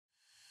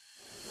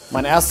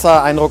Mein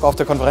erster Eindruck auf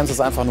der Konferenz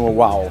ist einfach nur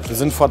wow. Wir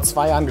sind vor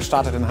 2 Jahren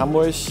gestartet in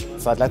Hamburg,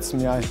 seit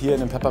letztem Jahr hier in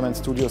den Peppermint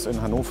Studios in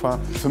Hannover.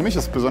 Für mich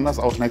ist besonders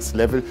auch Next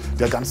Level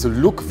der ganze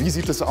Look. Wie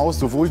sieht es aus,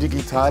 sowohl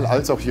digital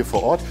als auch hier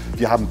vor Ort?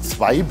 Wir haben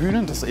 2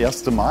 Bühnen, das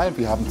erste Mal.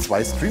 Wir haben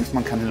 2 Streams,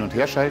 man kann hin und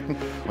her schalten.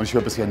 Und ich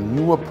höre bisher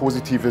nur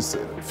positives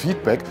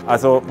Feedback.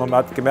 Also man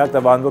hat gemerkt,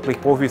 da waren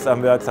wirklich Profis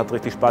am Werk. Es hat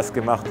richtig Spaß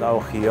gemacht,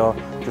 auch hier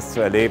das zu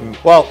erleben.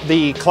 Well,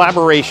 the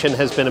collaboration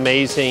has been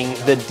amazing.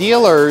 The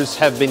dealers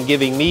have been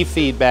giving me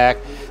feedback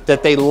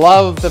that they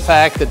love the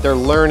fact that they're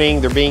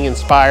learning, they're being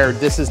inspired.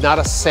 This is not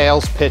a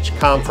sales pitch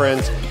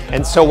conference.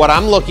 And so what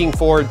I'm looking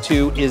forward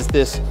to is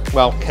this,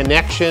 well,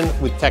 connection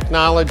with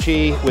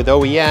technology, with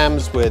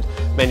OEMs, with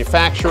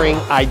manufacturing,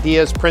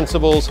 ideas,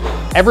 principles,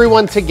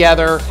 everyone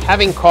together,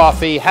 having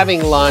coffee,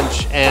 having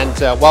lunch, and,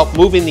 well,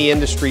 moving the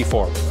industry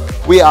forward.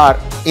 We are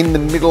in the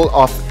middle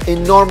of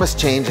enormous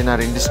change in our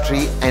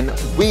industry, and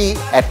we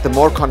at the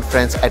More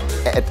Conference,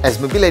 as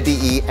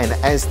Mobility and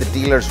as the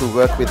dealers who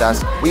work with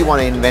us, we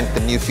want to invent the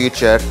new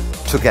future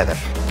together.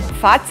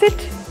 Fazit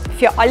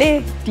für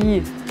alle,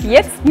 die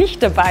jetzt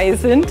nicht dabei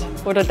sind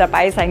oder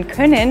dabei sein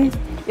können: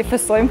 Ihr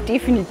versäumt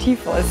definitiv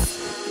was.